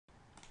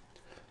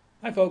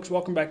Hi folks,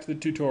 welcome back to the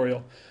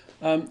tutorial.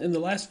 In the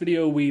last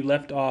video we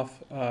left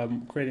off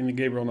creating the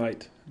Gabriel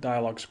Knight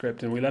dialogue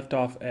script, and we left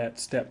off at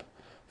step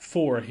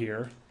 4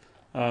 here.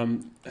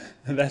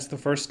 That's the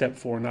first step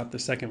 4, not the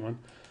second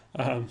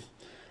one.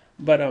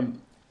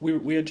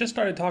 We had just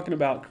started talking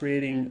about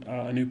creating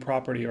a new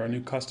property or a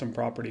new custom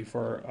property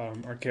for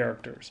our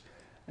characters.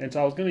 And so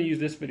I was going to use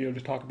this video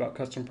to talk about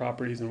custom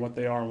properties and what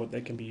they are and what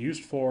they can be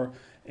used for,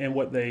 and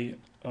what they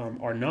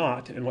are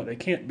not and what they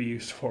can't be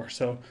used for.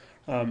 So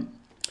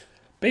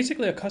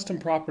basically, a custom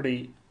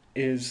property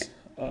is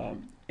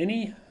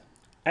any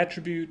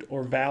attribute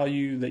or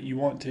value that you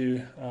want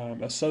to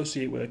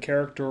associate with a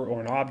character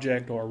or an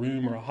object or a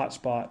room or a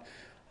hotspot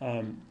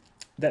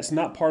that's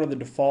not part of the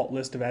default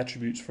list of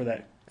attributes for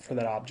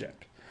that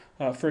object.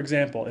 For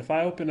example, if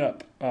I open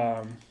up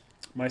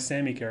my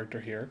Sammy character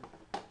here,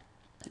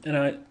 and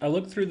I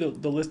look through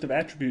the list of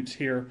attributes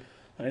here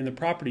in the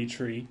property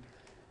tree,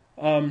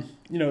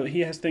 he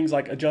has things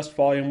like adjust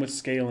volume with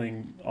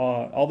scaling,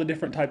 all the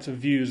different types of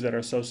views that are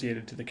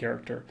associated to the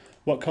character.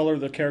 What color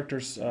the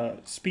character's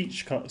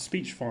speech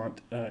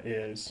font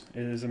is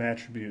an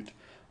attribute.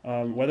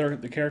 Whether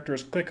the character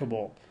is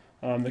clickable,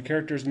 the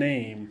character's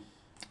name,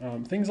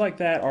 things like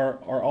that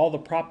are all the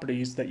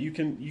properties that you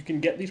can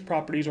get these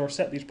properties or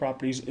set these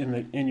properties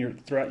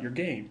throughout your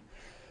game.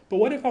 But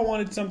what if I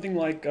wanted something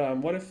like,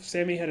 what if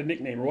Sammy had a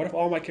nickname, or what if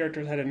all my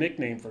characters had a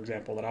nickname, for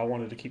example, that I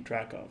wanted to keep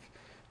track of?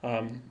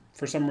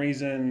 For some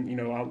reason,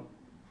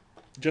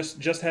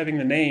 just having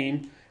the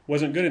name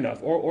wasn't good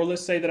enough. Or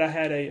let's say that I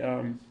had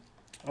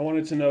I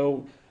wanted to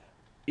know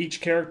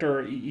each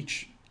character,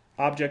 each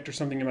object or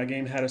something in my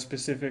game had a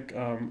specific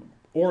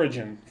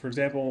origin. For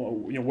example,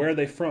 where are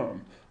they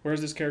from? Where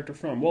is this character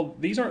from? Well,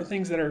 these aren't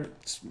things that are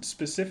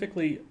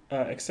specifically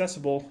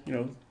accessible,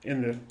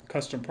 in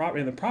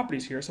the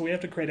properties here. So we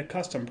have to create a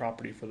custom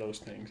property for those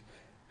things.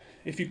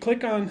 If you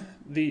click on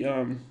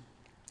the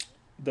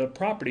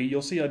property,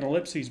 you'll see an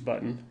ellipses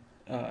button,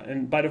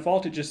 and by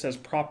default it just says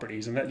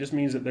properties, and that just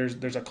means that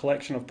there's a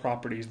collection of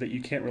properties that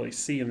you can't really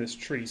see in this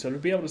tree. So to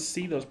be able to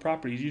see those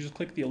properties, you just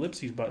click the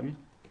ellipses button,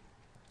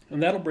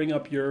 and that'll bring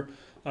up your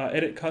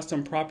edit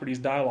custom properties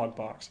dialog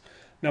box.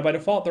 Now by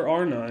default there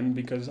are none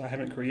because I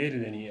haven't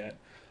created any yet,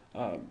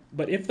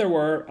 but if there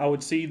were, I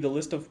would see the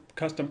list of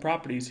custom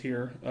properties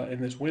here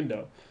in this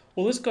window.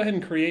 Well, let's go ahead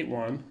and create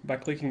one by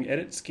clicking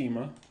edit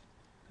schema,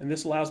 and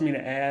this allows me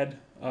to add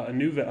a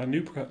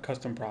new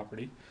custom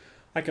property.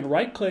 I can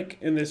right click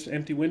in this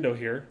empty window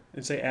here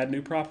and say add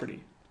new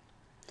property.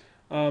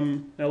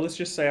 Now let's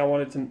just say I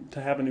wanted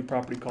to have a new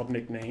property called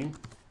nickname.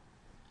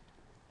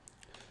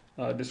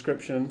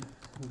 Description,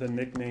 the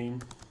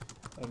nickname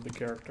of the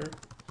character.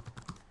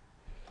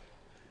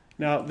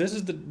 Now this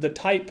is the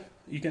type.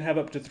 You can have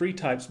up to 3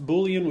 types.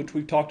 Boolean, which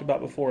we've talked about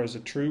before, is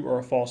a true or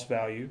a false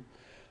value.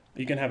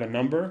 You can have a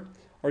number,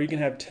 or you can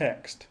have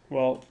text.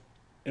 Well,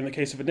 in the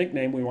case of a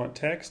nickname, we want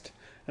text,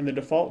 and the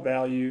default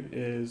value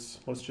is,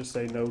 let's just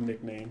say no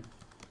nickname,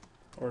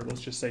 or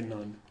let's just say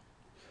none.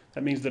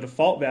 That means the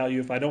default value,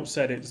 if I don't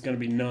set it, is going to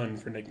be none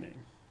for nickname.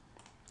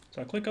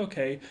 So I click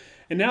OK,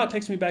 and now it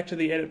takes me back to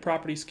the Edit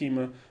Property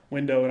Schema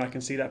window, and I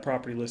can see that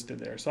property listed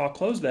there. So I'll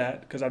close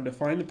that because I've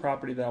defined the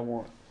property that I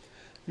want.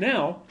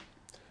 Now,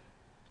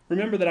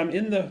 remember that I'm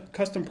in the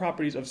custom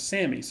properties of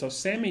Sammy, so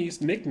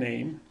Sammy's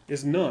nickname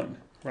is none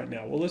right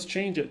now. Well, let's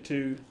change it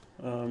to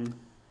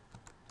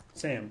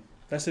Sam.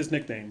 That's his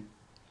nickname.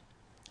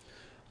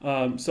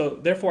 So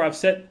therefore I've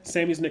set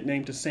Sammy's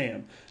nickname to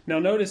Sam. Now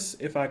notice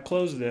if I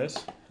close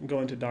this and go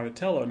into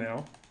Donatello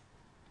now,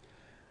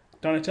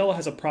 Donatello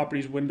has a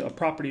properties window,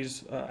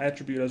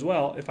 attribute as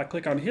well. If I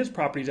click on his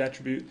properties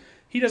attribute,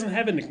 he doesn't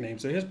have a nickname,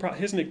 so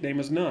his nickname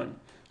is none.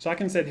 So I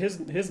can set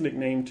his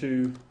nickname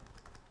to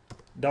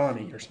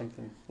Donnie or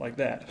something like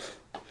that.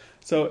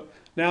 So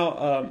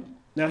now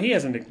he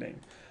has a nickname.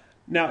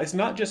 Now, it's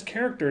not just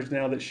characters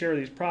now that share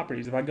these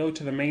properties. If I go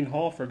to the main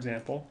hall, for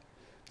example,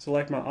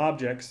 select my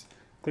objects,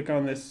 click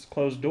on this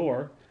closed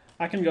door,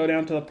 I can go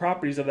down to the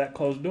properties of that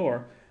closed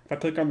door. If I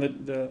click on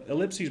the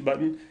ellipses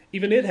button,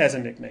 even it has a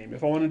nickname,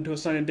 if I wanted to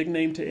assign a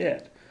nickname to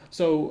it.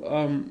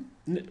 So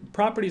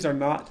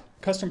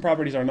custom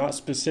properties are not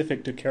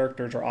specific to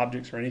characters or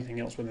objects or anything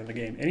else within the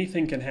game.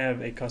 Anything can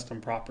have a custom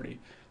property.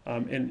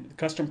 And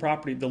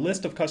the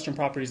list of custom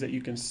properties that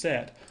you can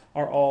set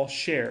are all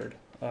shared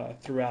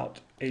throughout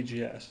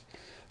AGS.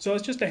 So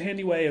it's just a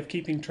handy way of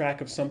keeping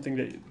track of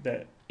something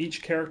that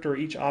each character or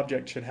each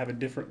object should have a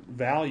different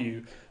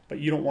value, but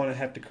you don't want to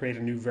have to create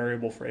a new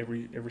variable for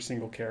every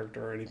single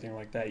character or anything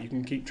like that. You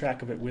can keep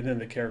track of it within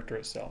the character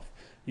itself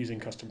using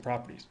custom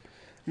properties.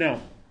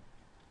 Now,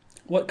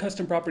 what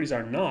custom properties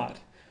are not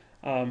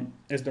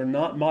is they're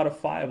not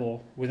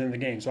modifiable within the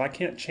game. So I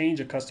can't change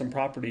a custom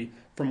property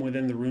from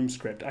within the room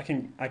script. I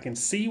can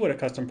see what a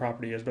custom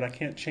property is, but I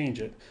can't change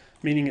it,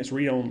 meaning it's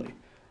read-only.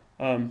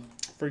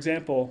 For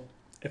example,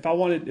 if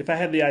I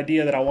had the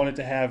idea that I wanted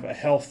to have a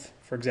health,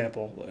 for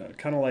example,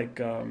 kind of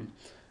like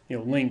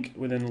Link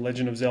within The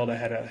Legend of Zelda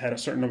had a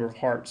certain number of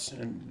hearts,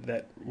 and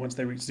that once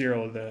they reached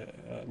 0, the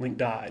Link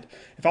died.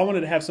 If I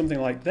wanted to have something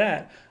like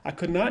that, I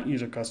could not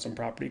use a custom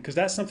property, because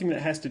that's something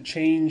that has to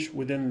change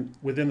within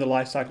the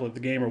life cycle of the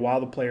game, or while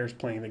the player is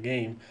playing the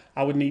game.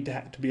 I would need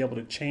to be able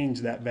to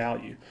change that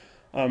value.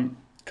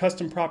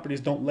 Custom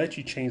properties don't let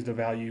you change the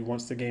value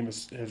once the game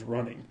is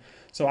running.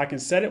 So I can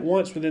set it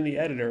once within the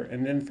editor,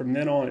 and then from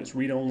then on it's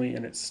read-only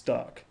and it's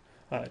stuck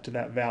to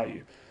that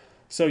value.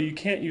 So you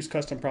can't use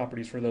custom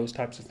properties for those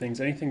types of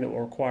things, anything that will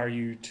require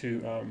you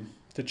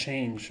to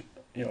change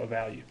a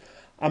value.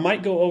 I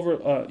might go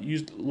over,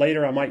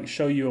 later I might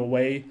show you a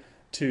way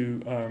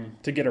to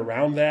get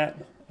around that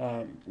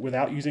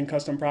without using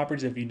custom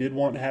properties. If you did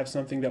want to have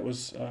something that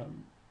was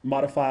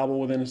modifiable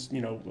within,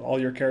 all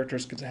your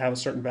characters could have a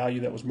certain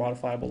value that was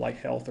modifiable, like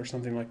health or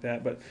something like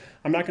that, but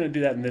I'm not going to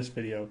do that in this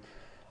video.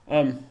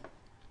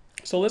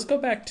 So let's go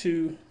back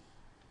to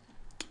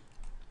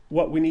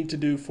what we need to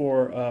do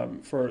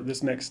for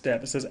this next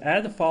step. It says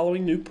add the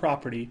following new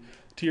property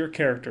to your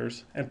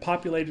characters and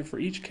populate it for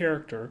each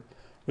character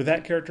with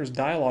that character's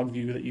dialogue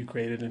view that you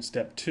created in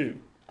step 2.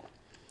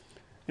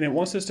 And it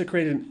wants us to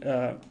create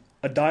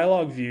a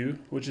dialogue view,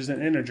 which is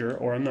an integer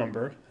or a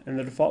number, and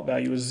the default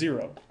value is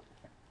 0.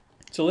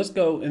 So let's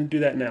go and do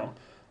that now.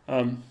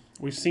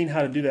 We've seen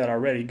how to do that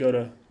already. Go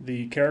to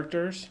the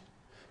characters,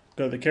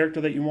 go to the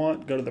character that you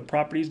want, go to the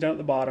properties down at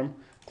the bottom,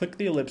 click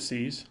the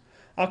ellipses.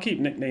 I'll keep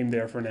nickname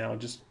there for now,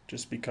 just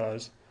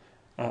because,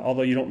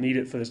 although you don't need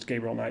it for this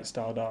Gabriel Knight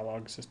style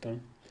dialogue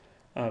system.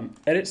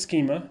 Edit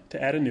schema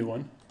to add a new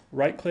one.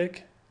 Right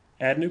click,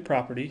 add new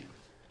property.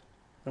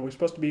 And we're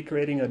supposed to be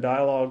creating a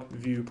dialogue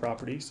view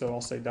property, so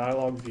I'll say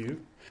dialogue view.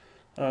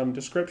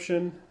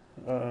 Description,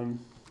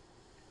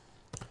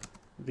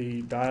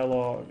 the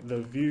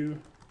view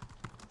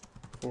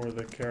for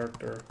the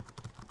character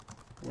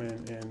when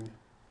in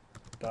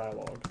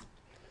dialogue.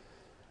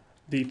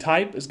 The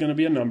type is going to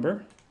be a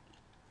number,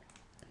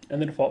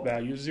 and the default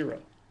value is 0.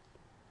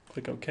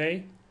 Click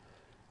OK,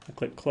 and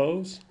click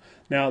Close.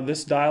 Now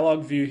this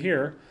dialogue view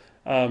here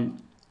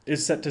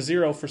is set to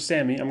 0 for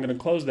Sammy. I'm going to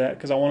close that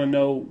because I want to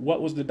know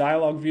what was the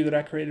dialogue view that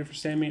I created for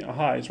Sammy.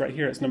 Aha, it's right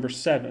here. It's number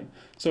 7.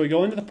 So we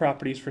go into the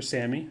properties for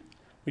Sammy.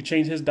 We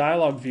change his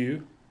dialogue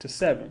view to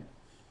 7.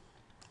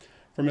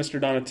 For Mr.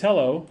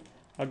 Donatello,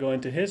 I'll go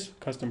into his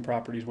custom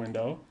properties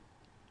window,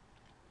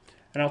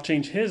 and I'll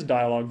change his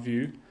dialogue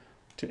view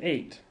to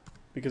 8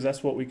 because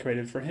that's what we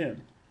created for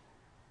him.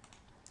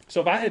 So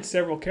if I had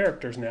several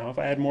characters now, if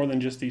I had more than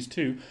just these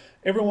two,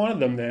 every one of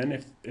them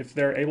then, if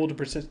they're able to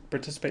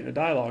participate in the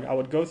dialogue, I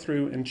would go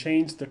through and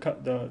change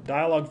the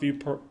dialogue view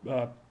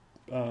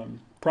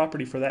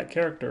property for that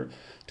character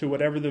to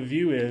whatever the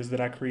view is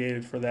that I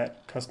created for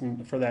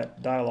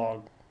that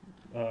dialogue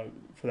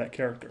for that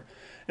character.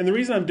 And the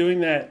reason I'm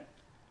doing that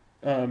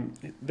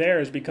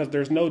there is because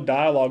there's no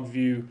dialogue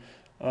view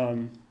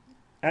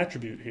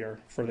attribute here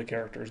for the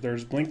characters.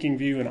 There's blinking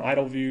view and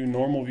idle view,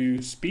 normal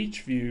view,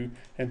 speech view,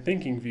 and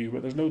thinking view,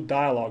 but there's no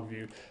dialogue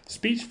view.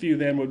 Speech view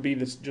then would be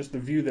just the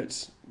view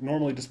that's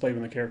normally displayed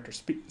when the character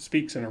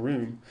speaks in a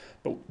room,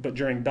 but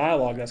during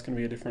dialogue that's going to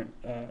be a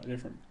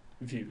different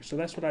view. So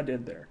that's what I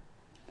did there.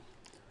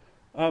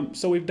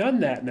 So we've done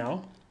that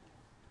now.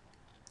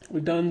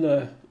 We've done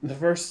the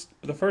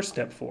first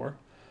step 4,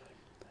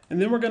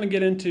 and then we're going to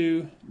get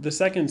into the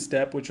second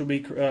step, which will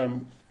be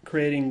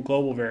creating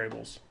global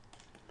variables.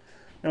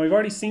 Now we've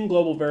already seen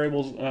global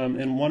variables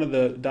in one of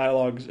the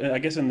dialogues, I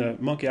guess in the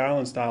Monkey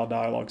Island style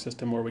dialogue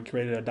system, where we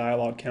created a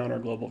dialogue counter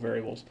global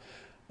variables.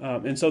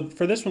 And so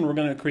for this one we're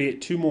going to create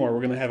 2 more.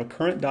 We're going to have a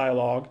current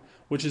dialogue,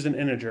 which is an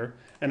integer,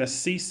 and a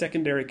C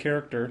secondary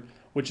character,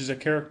 which is a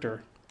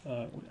character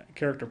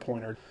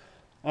pointer.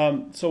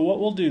 So what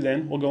we'll do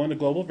then, we'll go into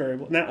global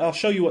variables. Now I'll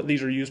show you what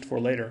these are used for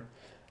later.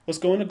 Let's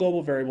go into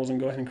global variables and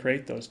go ahead and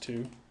create those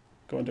 2.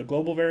 Go into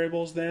global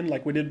variables then,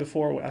 like we did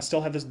before. I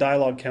still have this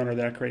dialogue counter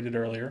that I created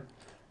earlier.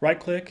 Right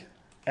click,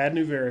 add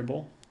new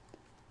variable.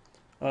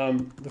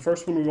 The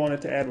first one we wanted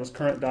to add was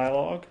current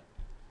dialogue.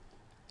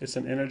 It's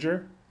an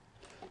integer.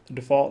 The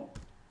default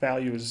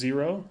value is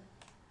 0.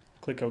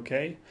 Click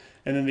OK.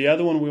 And then the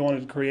other one we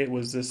wanted to create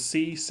was this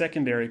C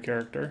secondary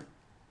character.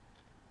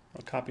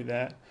 I'll copy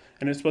that.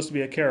 And it's supposed to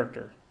be a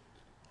character,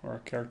 or a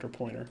character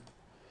pointer.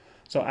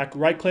 So I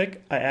right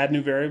click, I add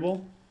new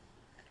variable.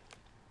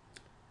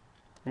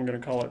 I'm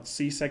going to call it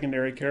C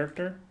secondary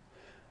character.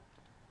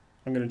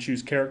 I'm going to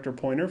choose character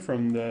pointer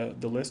from the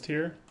list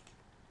here.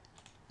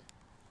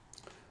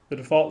 The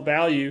default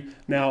value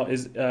now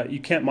is, you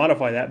can't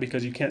modify that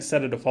because you can't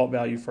set a default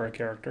value for a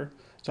character.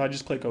 So I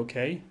just click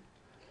OK.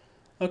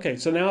 Okay,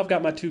 so now I've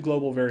got my 2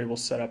 global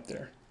variables set up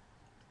there.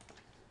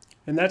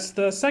 And that's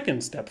the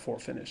second step 4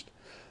 finished.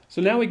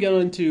 So now we go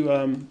into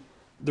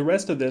the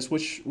rest of this,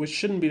 which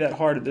shouldn't be that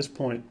hard at this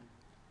point.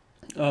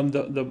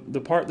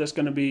 The part that's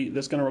going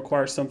to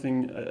require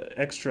something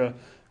extra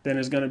then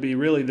is going to be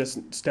really this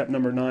step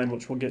number 9,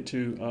 which we'll get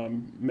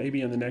to maybe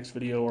in the next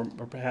video or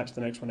perhaps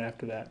the next one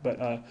after that. But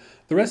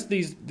the rest of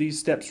these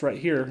steps right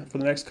here for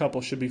the next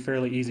couple should be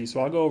fairly easy. So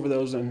I'll go over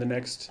those in the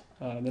next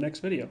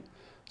video.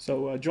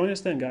 So join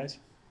us then, guys.